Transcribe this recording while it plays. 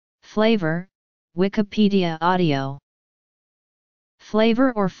Flavor, Wikipedia audio.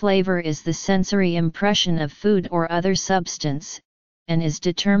 Flavor or flavor is the sensory impression of food or other substance, and is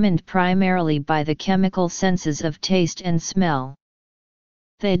determined primarily by the chemical senses of taste and smell.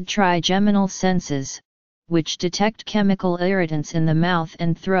 The trigeminal senses, which detect chemical irritants in the mouth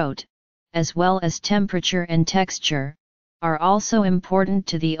and throat, as well as temperature and texture, are also important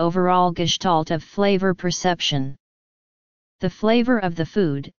to the overall gestalt of flavor perception. The flavor of the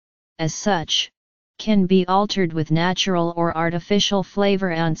food, as such, can be altered with natural or artificial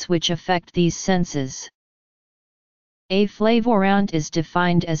flavorants which affect these senses. A flavorant is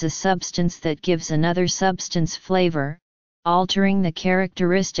defined as a substance that gives another substance flavor, altering the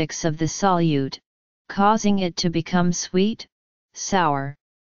characteristics of the solute, causing it to become sweet, sour,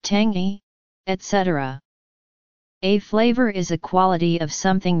 tangy, etc. A flavor is a quality of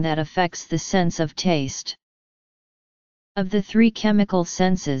something that affects the sense of taste. Of the three chemical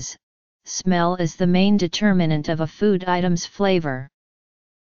senses, smell is the main determinant of a food item's flavor.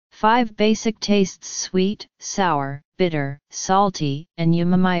 5 basic tastes: sweet, sour, bitter, salty, and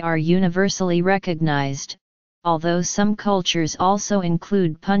umami are universally recognized, although some cultures also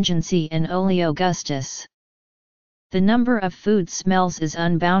include pungency and oleogustus. The number of food smells is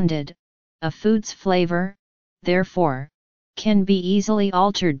unbounded. A food's flavor, therefore, can be easily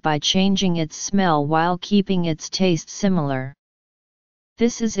altered by changing its smell while keeping its taste similar.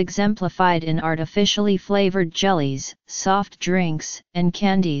 This is exemplified in artificially flavored jellies, soft drinks, and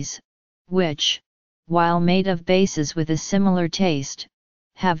candies, which, while made of bases with a similar taste,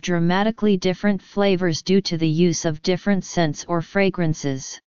 have dramatically different flavors due to the use of different scents or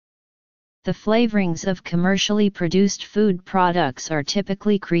fragrances. The flavorings of commercially produced food products are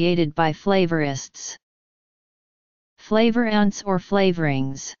typically created by flavorists. Flavorants or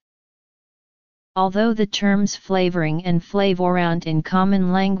flavorings. Although the terms flavoring and flavorant in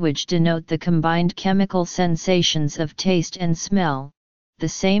common language denote the combined chemical sensations of taste and smell, the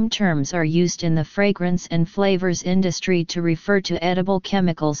same terms are used in the fragrance and flavors industry to refer to edible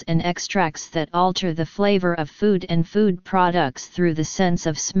chemicals and extracts that alter the flavor of food and food products through the sense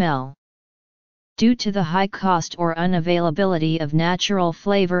of smell. Due to the high cost or unavailability of natural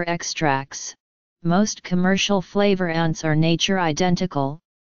flavor extracts, most commercial flavorants are nature identical,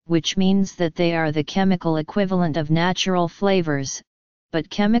 which means that they are the chemical equivalent of natural flavors, but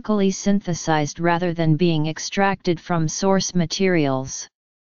chemically synthesized rather than being extracted from source materials.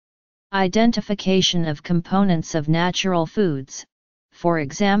 Identification of components of natural foods, for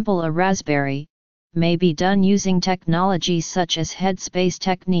example a raspberry, may be done using technology such as headspace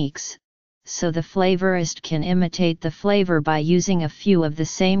techniques, so the flavorist can imitate the flavor by using a few of the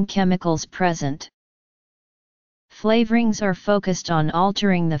same chemicals present. Flavorings are focused on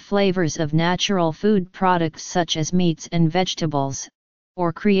altering the flavors of natural food products such as meats and vegetables,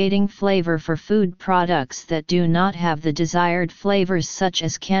 or creating flavor for food products that do not have the desired flavors such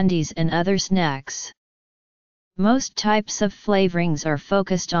as candies and other snacks. Most types of flavorings are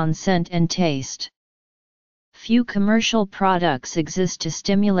focused on scent and taste. Few commercial products exist to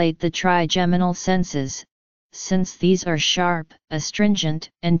stimulate the trigeminal senses, since these are sharp, astringent,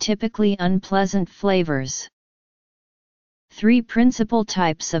 and typically unpleasant flavors. 3 principal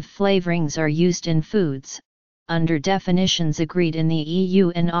types of flavorings are used in foods, under definitions agreed in the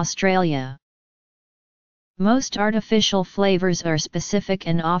EU and Australia. Most artificial flavors are specific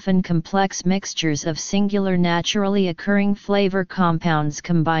and often complex mixtures of singular naturally occurring flavor compounds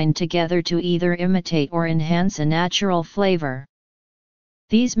combined together to either imitate or enhance a natural flavor.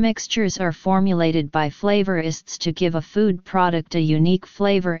 These mixtures are formulated by flavorists to give a food product a unique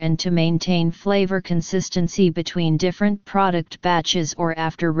flavor and to maintain flavor consistency between different product batches or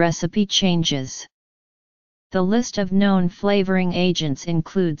after recipe changes. The list of known flavoring agents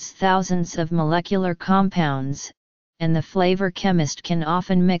includes thousands of molecular compounds, and the flavor chemist can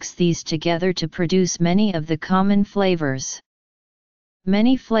often mix these together to produce many of the common flavors.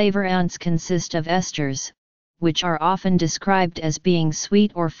 Many flavorants consist of esters, which are often described as being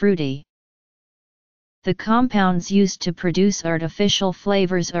sweet or fruity. The compounds used to produce artificial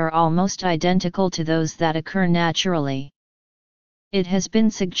flavors are almost identical to those that occur naturally. It has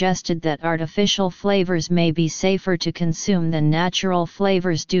been suggested that artificial flavors may be safer to consume than natural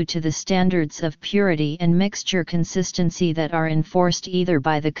flavors due to the standards of purity and mixture consistency that are enforced either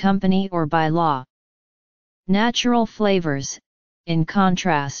by the company or by law. Natural flavors, in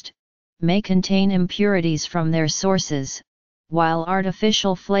contrast, may contain impurities from their sources, while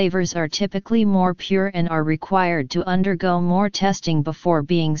artificial flavors are typically more pure and are required to undergo more testing before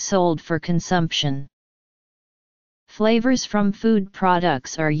being sold for consumption. Flavors from food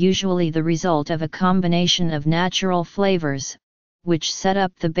products are usually the result of a combination of natural flavors, which set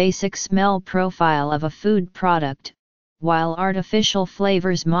up the basic smell profile of a food product, while artificial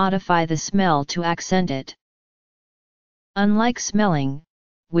flavors modify the smell to accent it. Unlike smelling,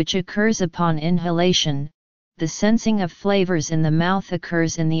 which occurs upon inhalation, the sensing of flavors in the mouth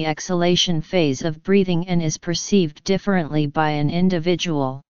occurs in the exhalation phase of breathing and is perceived differently by an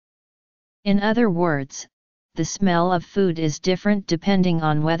individual. In other words, the smell of food is different depending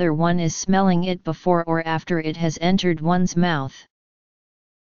on whether one is smelling it before or after it has entered one's mouth.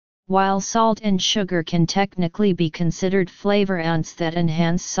 While salt and sugar can technically be considered flavorants that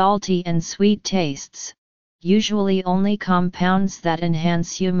enhance salty and sweet tastes, usually only compounds that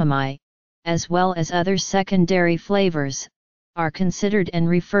enhance umami, as well as other secondary flavors, are considered and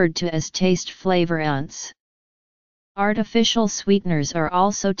referred to as taste flavorants. Artificial sweeteners are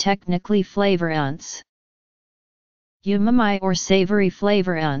also technically flavorants. Umami or savory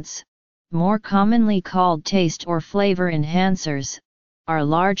flavorants, more commonly called taste or flavor enhancers, are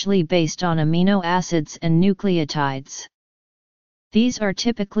largely based on amino acids and nucleotides. These are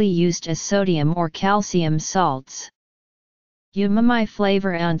typically used as sodium or calcium salts. Umami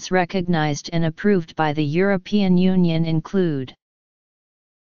flavorants recognized and approved by the European Union include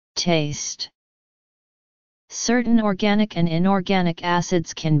taste. Certain organic and inorganic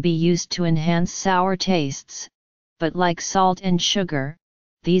acids can be used to enhance sour tastes, but like salt and sugar,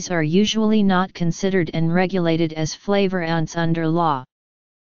 these are usually not considered and regulated as flavorants under law.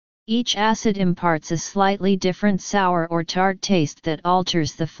 Each acid imparts a slightly different sour or tart taste that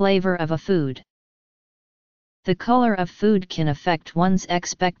alters the flavor of a food. The color of food can affect one's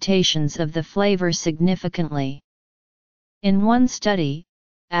expectations of the flavor significantly. In one study,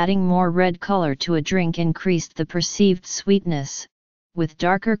 adding more red color to a drink increased the perceived sweetness, with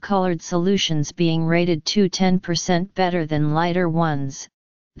darker colored solutions being rated to 10% better than lighter ones,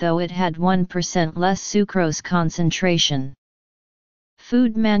 though it had 1% less sucrose concentration.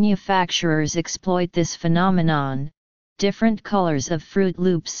 Food manufacturers exploit this phenomenon. Different colors of Fruit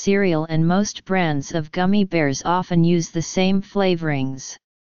Loops cereal and most brands of gummy bears often use the same flavorings.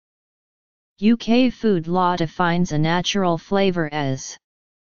 UK food law defines a natural flavor as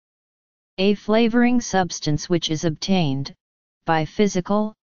a flavoring substance which is obtained by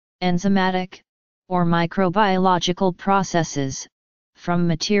physical, enzymatic, or microbiological processes from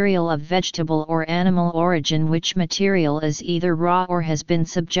material of vegetable or animal origin, which material is either raw or has been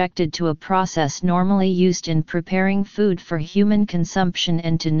subjected to a process normally used in preparing food for human consumption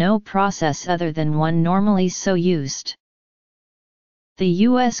and to no process other than one normally so used. The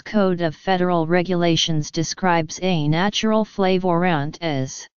U.S. Code of Federal Regulations describes a natural flavorant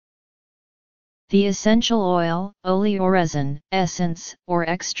as the essential oil, oleoresin, essence, or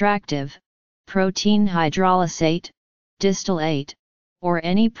extractive, protein hydrolysate, distillate, or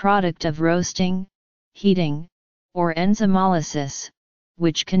any product of roasting, heating, or enzymolysis,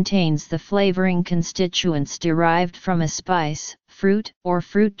 which contains the flavoring constituents derived from a spice, fruit or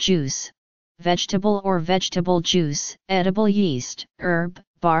fruit juice, vegetable or vegetable juice, edible yeast, herb,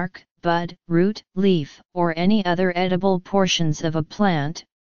 bark, bud, root, leaf, or any other edible portions of a plant,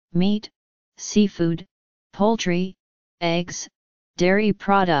 meat, seafood, poultry, eggs, dairy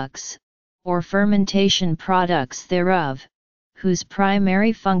products, or fermentation products thereof, whose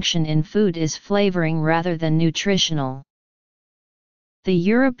primary function in food is flavoring rather than nutritional. The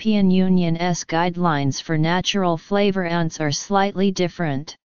European Union's guidelines for natural flavorants are slightly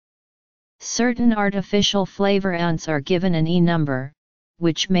different. Certain artificial flavorants are given an E number,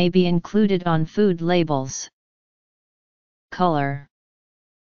 which may be included on food labels. Color.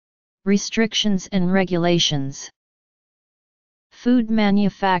 Restrictions and regulations. Food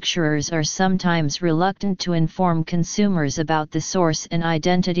manufacturers are sometimes reluctant to inform consumers about the source and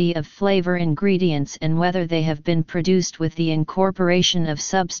identity of flavor ingredients and whether they have been produced with the incorporation of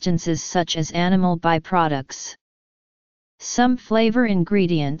substances such as animal byproducts. Some flavor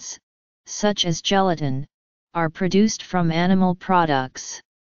ingredients, such as gelatin, are produced from animal products.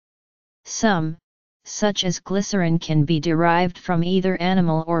 Some, such as glycerin, can be derived from either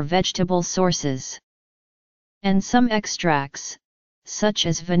animal or vegetable sources. And some extracts, such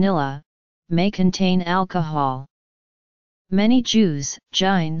as vanilla, may contain alcohol. Many Jews,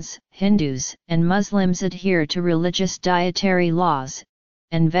 Jains, Hindus, and Muslims adhere to religious dietary laws,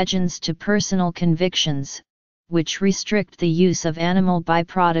 and vegans to personal convictions, which restrict the use of animal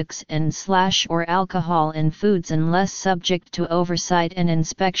byproducts and/or alcohol in foods unless subject to oversight and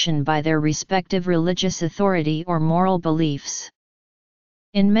inspection by their respective religious authority or moral beliefs.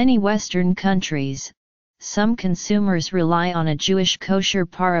 In many Western countries, some consumers rely on a Jewish kosher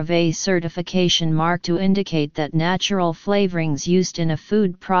pareve certification mark to indicate that natural flavorings used in a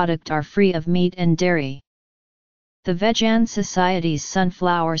food product are free of meat and dairy. The Vegan Society's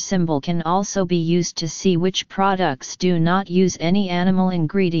sunflower symbol can also be used to see which products do not use any animal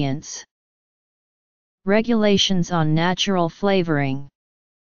ingredients. Regulations on natural flavoring.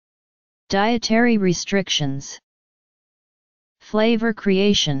 Dietary restrictions. Flavor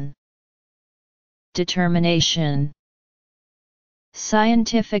creation. Determination.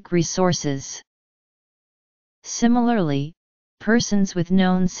 Scientific resources. Similarly, persons with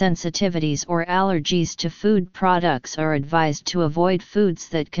known sensitivities or allergies to food products are advised to avoid foods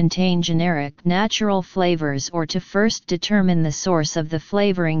that contain generic natural flavors or to first determine the source of the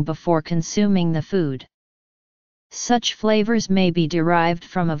flavoring before consuming the food. Such flavors may be derived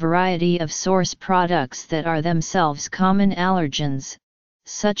from a variety of source products that are themselves common allergens,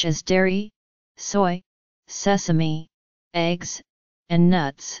 such as dairy, soy, sesame, eggs, and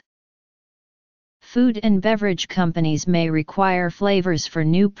nuts. Food and beverage companies may require flavors for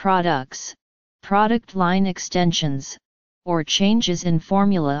new products, product line extensions, or changes in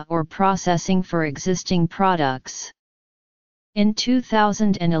formula or processing for existing products. In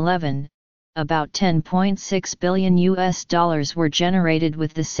 2011, about $10.6 billion were generated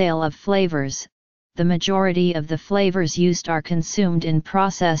with the sale of flavors. The majority of the flavors used are consumed in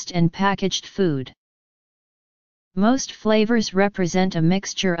processed and packaged food. Most flavors represent a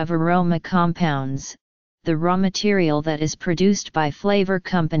mixture of aroma compounds, the raw material that is produced by flavor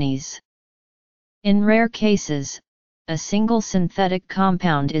companies. In rare cases, a single synthetic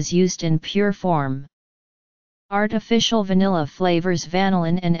compound is used in pure form. Artificial vanilla flavors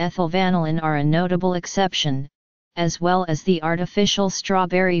vanillin and ethyl vanillin are a notable exception, as well as the artificial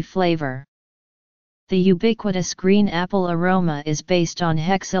strawberry flavor. The ubiquitous green apple aroma is based on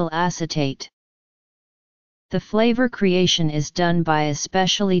hexyl acetate. The flavor creation is done by a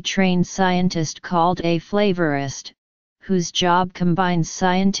specially trained scientist called a flavorist, whose job combines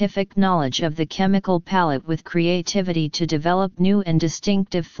scientific knowledge of the chemical palette with creativity to develop new and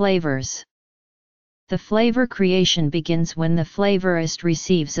distinctive flavors. The flavor creation begins when the flavorist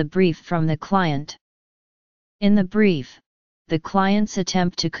receives a brief from the client. In the brief, the clients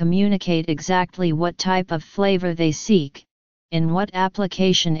attempt to communicate exactly what type of flavor they seek, in what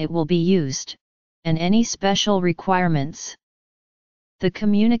application it will be used, and any special requirements. The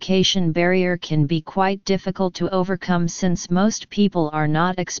communication barrier can be quite difficult to overcome since most people are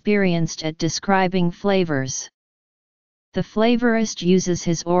not experienced at describing flavors. The flavorist uses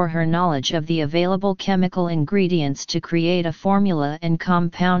his or her knowledge of the available chemical ingredients to create a formula and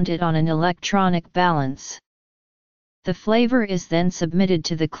compound it on an electronic balance. The flavor is then submitted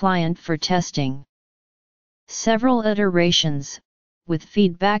to the client for testing. Several iterations, with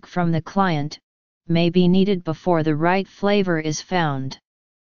feedback from the client, may be needed before the right flavor is found.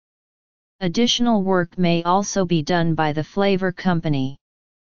 Additional work may also be done by the flavor company.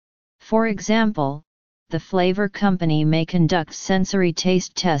 For example, the flavor company may conduct sensory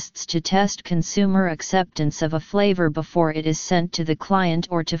taste tests to test consumer acceptance of a flavor before it is sent to the client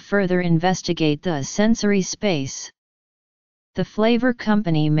or to further investigate the sensory space. The flavor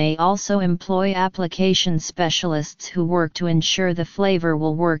company may also employ application specialists who work to ensure the flavor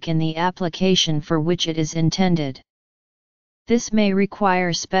will work in the application for which it is intended. This may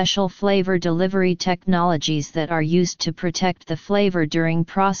require special flavor delivery technologies that are used to protect the flavor during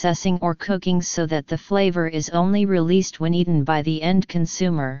processing or cooking so that the flavor is only released when eaten by the end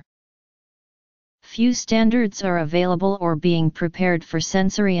consumer. Few standards are available or being prepared for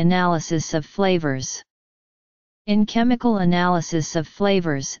sensory analysis of flavors. In chemical analysis of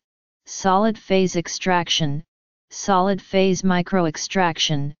flavors, solid phase extraction, solid phase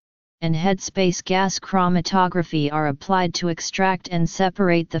microextraction, and headspace gas chromatography are applied to extract and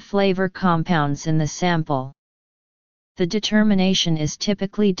separate the flavor compounds in the sample. The determination is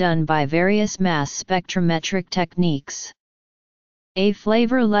typically done by various mass spectrometric techniques. A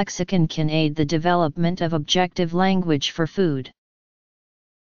flavor lexicon can aid the development of objective language for food.